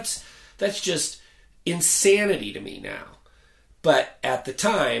drink. Like, that's just insanity to me now. But at the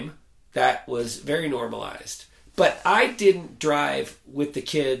time, that was very normalized. But I didn't drive with the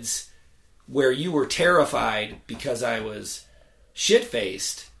kids where you were terrified because I was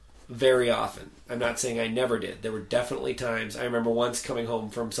shit-faced very often. I'm not saying I never did. There were definitely times. I remember once coming home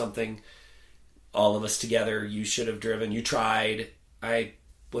from something, all of us together, you should have driven. You tried. I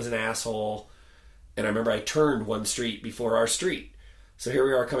was an asshole. And I remember I turned one street before our street. So here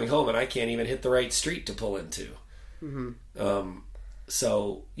we are coming home, and I can't even hit the right street to pull into. Mm-hmm.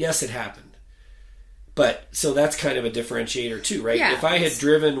 So, yes, it happened. But, so that's kind of a differentiator too, right? Yeah, if I had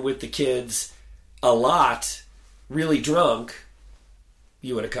driven with the kids a lot, really drunk,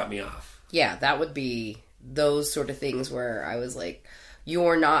 you would have cut me off. Yeah, that would be those sort of things where I was like,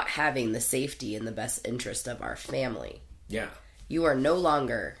 you're not having the safety and the best interest of our family. Yeah. You are no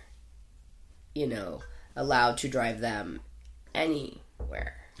longer, allowed to drive them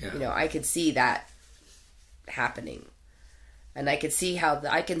anywhere. Yeah. I could see that happening. And I could see how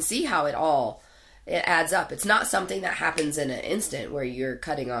it adds up. It's not something that happens in an instant where you're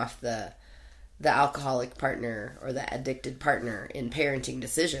cutting off the alcoholic partner or the addicted partner in parenting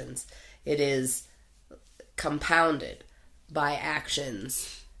decisions. It is compounded by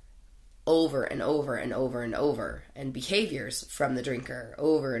actions over and over and over and over, and behaviors from the drinker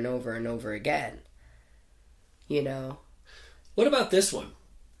over and over and over again. What about this one?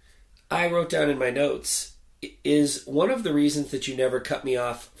 I wrote down in my notes, is one of the reasons that you never cut me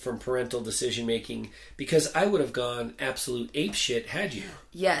off from parental decision making because I would have gone absolute apeshit had you.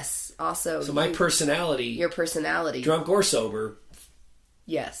 Yes. Also, so my personality, your personality, drunk or sober,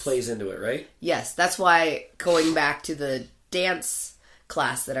 yes, plays into it, right? Yes. That's why going back to the dance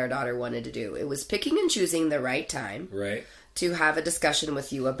class that our daughter wanted to do, it was picking and choosing the right time, right, to have a discussion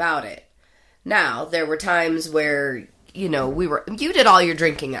with you about it. Now, there were times where you did all your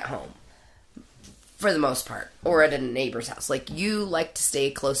drinking at home. For the most part, or at a neighbor's house. Like, you like to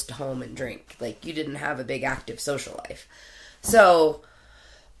stay close to home and drink. Like, you didn't have a big active social life. So,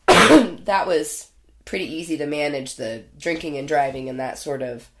 that was pretty easy to manage, the drinking and driving and that sort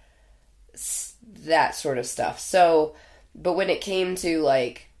of stuff. So, but when it came to,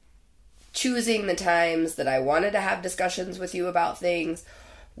 like, choosing the times that I wanted to have discussions with you about things,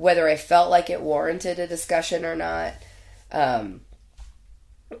 whether I felt like it warranted a discussion or not,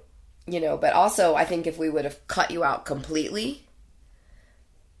 but also I think if we would have cut you out completely,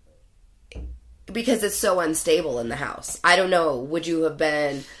 because it's so unstable in the house. I don't know,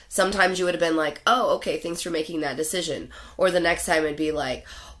 sometimes you would have been like, oh, okay, thanks for making that decision. Or the next time it'd be like,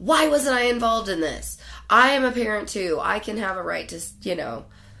 why wasn't I involved in this? I am a parent too. I can have a right to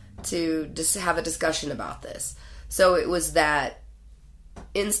just have a discussion about this. So it was that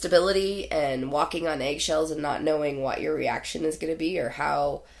instability and walking on eggshells and not knowing what your reaction is going to be or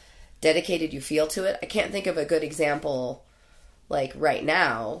how dedicated you feel to it. I can't think of a good example like right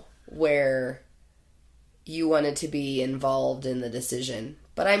now where you wanted to be involved in the decision,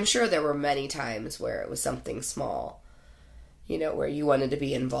 but I'm sure there were many times where it was something small, where you wanted to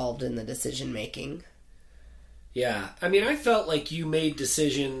be involved in the decision making. Yeah. I mean, I felt like you made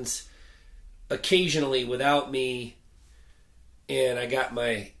decisions occasionally without me, and I got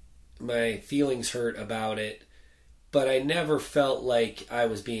my feelings hurt about it. But I never felt like I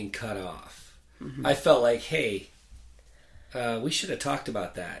was being cut off. Mm-hmm. I felt like, hey, we should have talked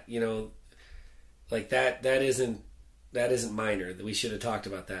about that. Like that isn't minor. We should have talked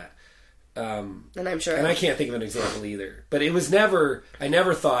about that. And I'm sure. And I can't think of an example either. But it was never. I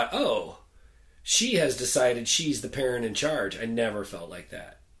never thought, oh, she has decided she's the parent in charge. I never felt like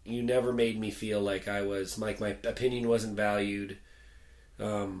that. You never made me feel like I was like my opinion wasn't valued.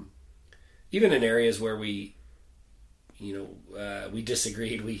 Even in areas where we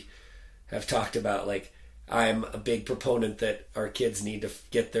disagreed. We have talked about, like, I'm a big proponent that our kids need to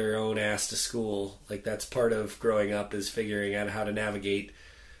get their own ass to school. Like, that's part of growing up, is figuring out how to navigate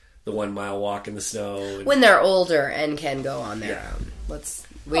the 1 mile walk in the snow. When they're older and can go on their own.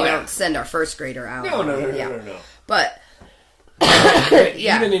 We don't send our first grader out. No. But,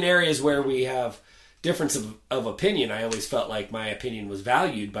 even in areas where we have difference of opinion, I always felt like my opinion was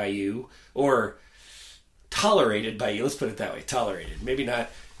valued by you, or tolerated by you. Let's put it that way. Tolerated. Maybe not.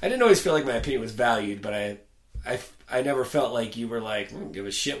 I didn't always feel like my opinion was valued, but I never felt like you were like, give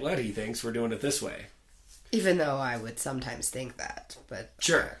a shit what he thinks. We're doing it this way. Even though I would sometimes think that, but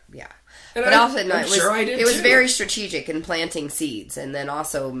sure, yeah. And but often it was very strategic in planting seeds, and then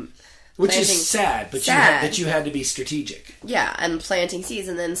also which is sad, but you had to be strategic. Yeah, and planting seeds,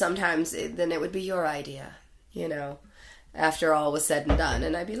 and then sometimes it would be your idea, after all was said and done.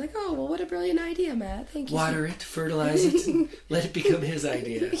 And I'd be like, oh, well, what a brilliant idea, Matt. Thank you. Water it, fertilize it, and let it become his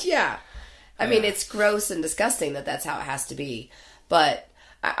idea. Yeah. I mean, it's gross and disgusting that that's how it has to be. But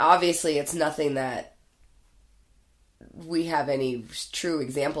obviously it's nothing that we have any true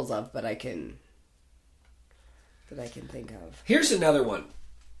examples of, but I can think of. Here's another one.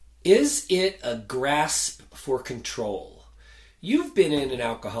 Is it a grasp for control? You've been in an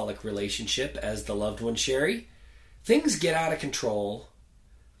alcoholic relationship as the loved one, Sherry. Things get out of control.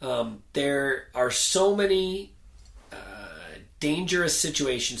 There are so many dangerous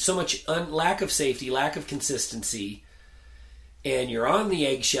situations, so much lack of safety, lack of consistency, and you're on the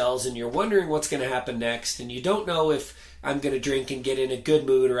eggshells and you're wondering what's going to happen next, and you don't know if I'm going to drink and get in a good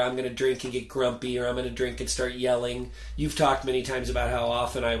mood, or I'm going to drink and get grumpy, or I'm going to drink and start yelling. You've talked many times about how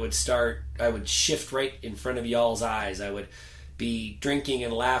often I would shift right in front of y'all's eyes. I would be drinking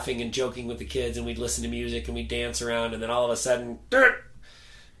and laughing and joking with the kids, and we'd listen to music and we'd dance around, and then all of a sudden,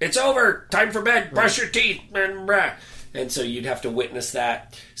 it's over, time for bed, brush your teeth, and so you'd have to witness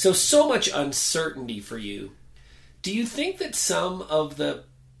that. So much uncertainty for you. Do you think that some of the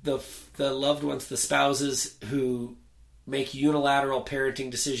loved ones, the spouses who make unilateral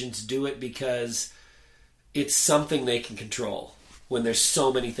parenting decisions, do it because it's something they can control when there's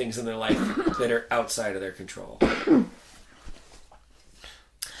so many things in their life that are outside of their control?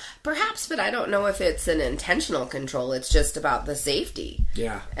 Perhaps, but I don't know if it's an intentional control. It's just about the safety.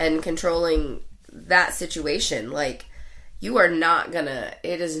 Yeah. And controlling that situation. Like, you're not going to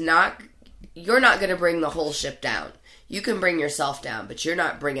bring the whole ship down. You can bring yourself down, but you're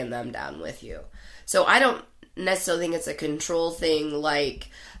not bringing them down with you. So I don't necessarily think it's a control thing. Like,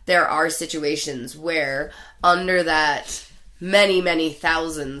 there are situations where under that many, many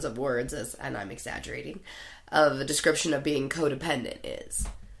thousands of words, and I'm exaggerating, of a description of being codependent is,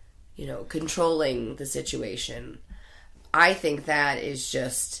 controlling the situation. I think that is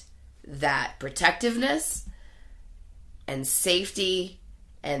just that protectiveness and safety,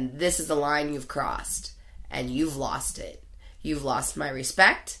 and this is the line you've crossed, and you've lost it. You've lost my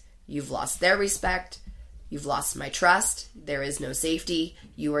respect. You've lost their respect. You've lost my trust. There is no safety.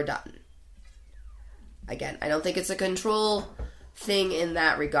 You are done. Again, I don't think it's a control thing in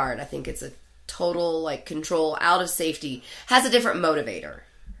that regard. I think it's a total, control out of safety. Has a different motivator.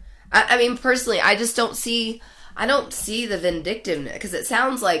 I mean, personally, I don't see the vindictiveness, because it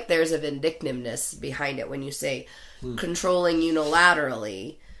sounds like there's a vindictiveness behind it when you say controlling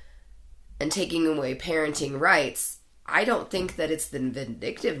unilaterally and taking away parenting rights. I don't think that it's the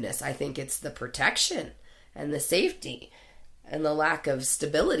vindictiveness. I think it's the protection and the safety and the lack of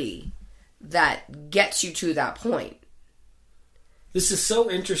stability that gets you to that point. This is so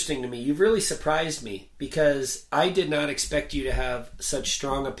interesting to me. You've really surprised me, because I did not expect you to have such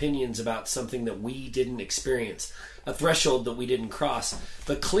strong opinions about something that we didn't experience, a threshold that we didn't cross.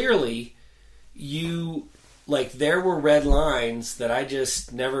 But clearly, there were red lines that I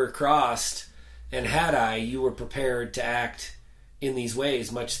just never crossed, and you were prepared to act in these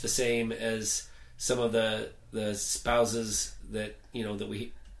ways, much the same as some of the spouses that,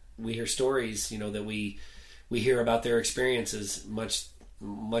 that we hear stories, that we hear about their experiences much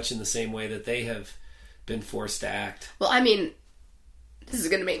in the same way that they have been forced to act. Well, I mean, this is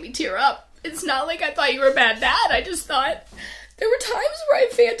going to make me tear up. It's not like I thought you were a bad dad. I just thought there were times where I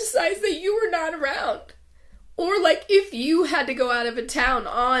fantasized that you were not around. Or if you had to go out of a town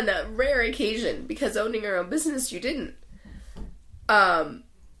on a rare occasion, because owning your own business, you didn't.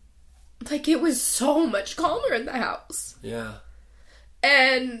 It was so much calmer in the house. Yeah.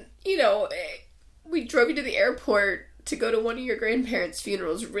 And, we drove you to the airport to go to one of your grandparents'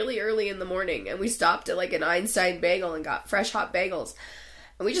 funerals really early in the morning, and we stopped at an Einstein bagel and got fresh hot bagels.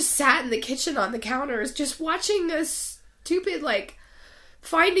 And we just sat in the kitchen on the counters just watching a stupid,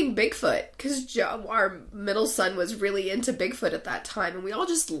 Finding Bigfoot, because our middle son was really into Bigfoot at that time, and we all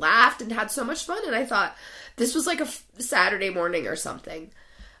just laughed and had so much fun. And I thought this was a Saturday morning or something,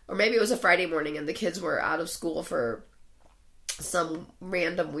 or maybe it was a Friday morning, and the kids were out of school for some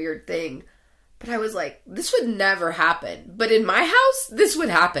random weird thing. But I was like, this would never happen. But in my house, this would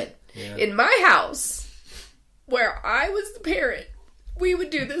happen. Yeah. In my house, where I was the parent, we would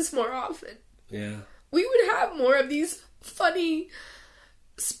do this more often. Yeah. We would have more of these funny,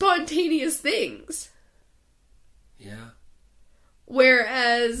 spontaneous things. Yeah.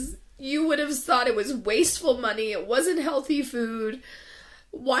 Whereas you would have thought it was wasteful money, it wasn't healthy food.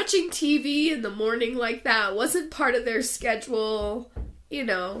 Watching TV in the morning like that wasn't part of their schedule.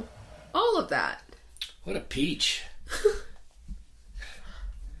 All of that. What a peach.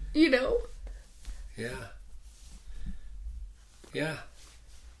 Yeah. Yeah.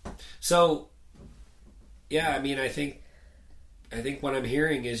 So, yeah, I mean, I think I think what I'm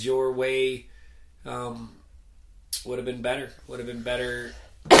hearing is your way would have been better. Would have been better,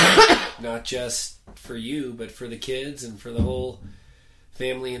 not just for you, but for the kids and for the whole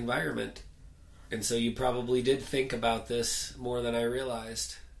family environment. And so you probably did think about this more than I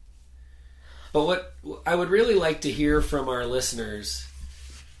realized. But what I would really like to hear from our listeners,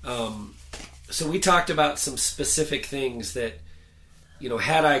 so we talked about some specific things that,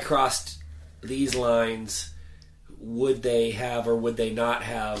 had I crossed these lines, would they have or would they not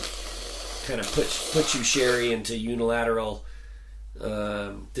have kind of put you, Sherry, into unilateral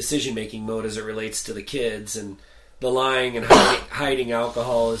decision-making mode as it relates to the kids. And the lying and hiding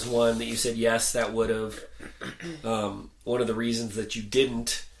alcohol is one that you said, yes, that would have. One of the reasons that you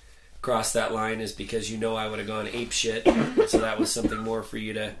didn't cross that line is because I would have gone ape shit. So that was something more for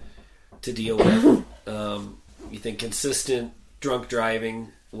you to deal with. You think consistent drunk driving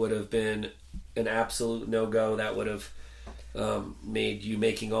would have been an absolute no-go. That would have made you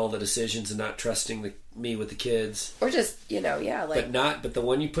making all the decisions and not trusting me with the kids. Or just, But the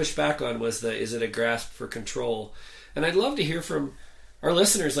one you pushed back on was is it a grasp for control? And I'd love to hear from our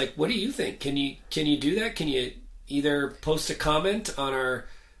listeners, what do you think? Can you do that? Can you either post a comment on our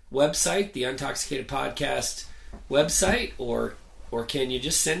website, the Untoxicated Podcast website, or can you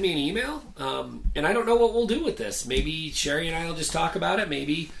just send me an email? And I don't know what we'll do with this. Maybe Sherry and I will just talk about it.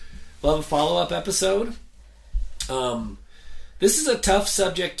 Maybe we'll have a follow-up episode. This is a tough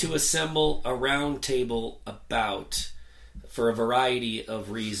subject to assemble a round table about for a variety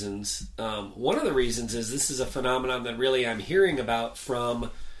of reasons. One of the reasons is this is a phenomenon that really I'm hearing about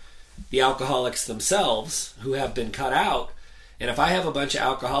from the alcoholics themselves who have been cut out. And if I have a bunch of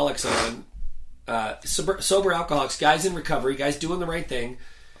alcoholics on, sober alcoholics, guys in recovery, guys doing the right thing,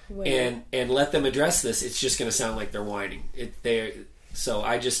 and let them address this, it's just going to sound like they're whining. So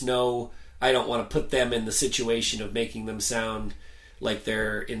I just know I don't want to put them in the situation of making them sound like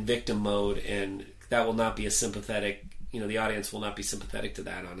they're in victim mode, and that will not be a sympathetic, the audience will not be sympathetic to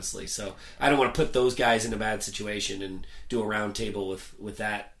that, honestly. So I don't want to put those guys in a bad situation and do a round table with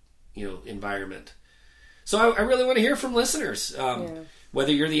that, environment. So I really want to hear from listeners,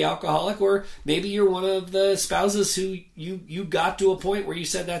 whether you're the alcoholic or maybe you're one of the spouses who you got to a point where you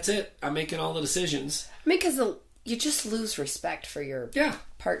said, that's it, I'm making all the decisions. I mean, because you just lose respect for your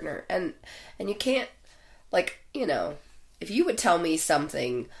partner. And you can't, if you would tell me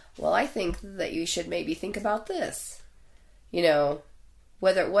something, well, I think that you should maybe think about this.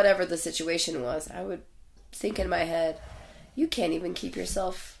 Whatever the situation was, I would think in my head, you can't even keep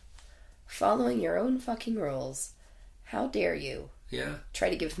yourself following your own fucking rules. How dare you? Yeah. Try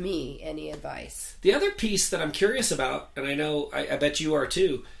to give me any advice. The other piece that I'm curious about, and I know, I bet you are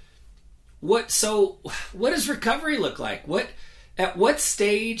too, what does recovery look like? At what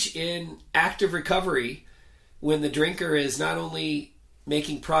stage in active recovery, when the drinker is not only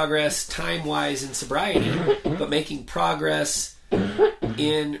making progress time-wise in sobriety, but making progress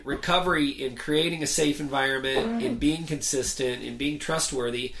in recovery, in creating a safe environment, in being consistent, in being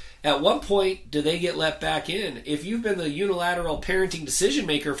trustworthy, at what point do they get let back in? If you've been the unilateral parenting decision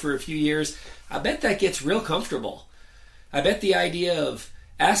maker for a few years, I bet that gets real comfortable. I bet the idea of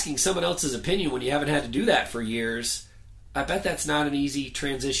asking someone else's opinion when you haven't had to do that for years, I bet that's not an easy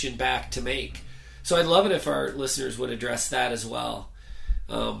transition back to make. So I'd love it if our listeners would address that as well.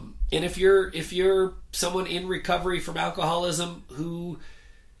 And if you're someone in recovery from alcoholism who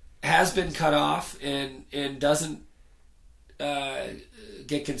has been cut off and doesn't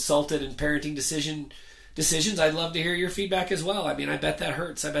get consulted in parenting decisions, I'd love to hear your feedback as well. I mean, I bet that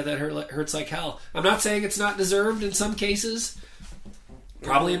hurts. I bet that hurts like hell. I'm not saying it's not deserved in some cases.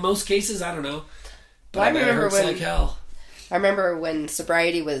 Probably in most cases, I don't know. But I bet it hurts like hell. I remember when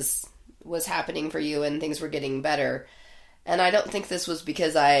sobriety was happening for you and things were getting better. And I don't think this was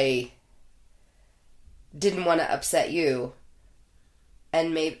because I didn't want to upset you.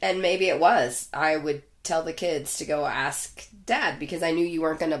 And maybe it was. I would tell the kids to go ask Dad because I knew you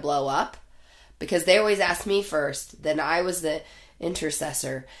weren't going to blow up. Because they always asked me first. Then I was the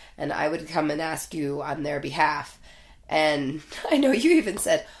intercessor. And I would come and ask you on their behalf. And I know you even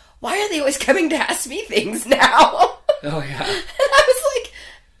said, why are they always coming to ask me things now? Oh, yeah. And I was like,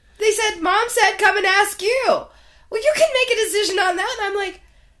 they said, Mom said come and ask you. Well, you can make a decision on that. And I'm like,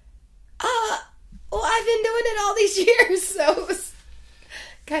 well, I've been doing it all these years. So it was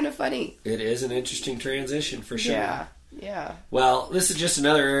kind of funny. It is an interesting transition for sure. Yeah. Well, this is just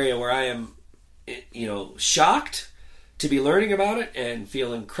another area where I am, shocked to be learning about it and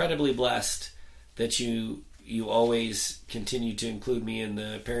feel incredibly blessed that you always continue to include me in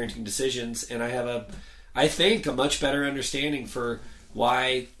the parenting decisions. And I have I think, a much better understanding for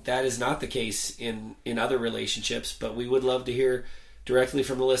why that is not the case in other relationships. But we would love to hear directly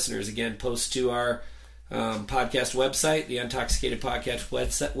from the listeners. Again, post to our podcast website, the Untoxicated Podcast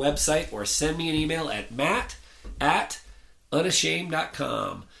website, or send me an email at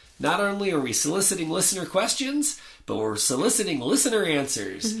matt@unashamed.com. Not only are we soliciting listener questions, but we're soliciting listener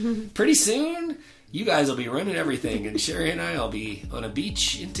answers. Pretty soon, you guys will be running everything, and Sherry and I will be on a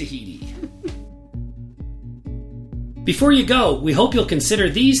beach in Tahiti. Before you go, we hope you'll consider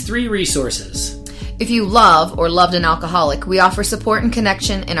these 3 resources. If you love or loved an alcoholic, we offer support and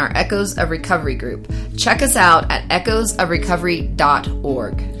connection in our Echoes of Recovery group. Check us out at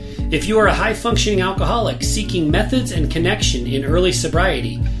echoesofrecovery.org. If you are a high-functioning alcoholic seeking methods and connection in early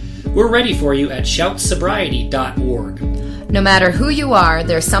sobriety, we're ready for you at shoutsobriety.org. No matter who you are,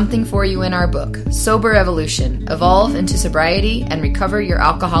 there's something for you in our book, Sober Evolution. Evolve into sobriety and recover your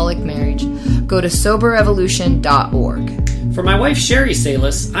alcoholic marriage. Go to soberevolution.org. For my wife, Sherry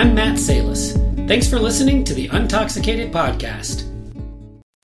Salis, I'm Matt Salis. Thanks for listening to the Untoxicated Podcast.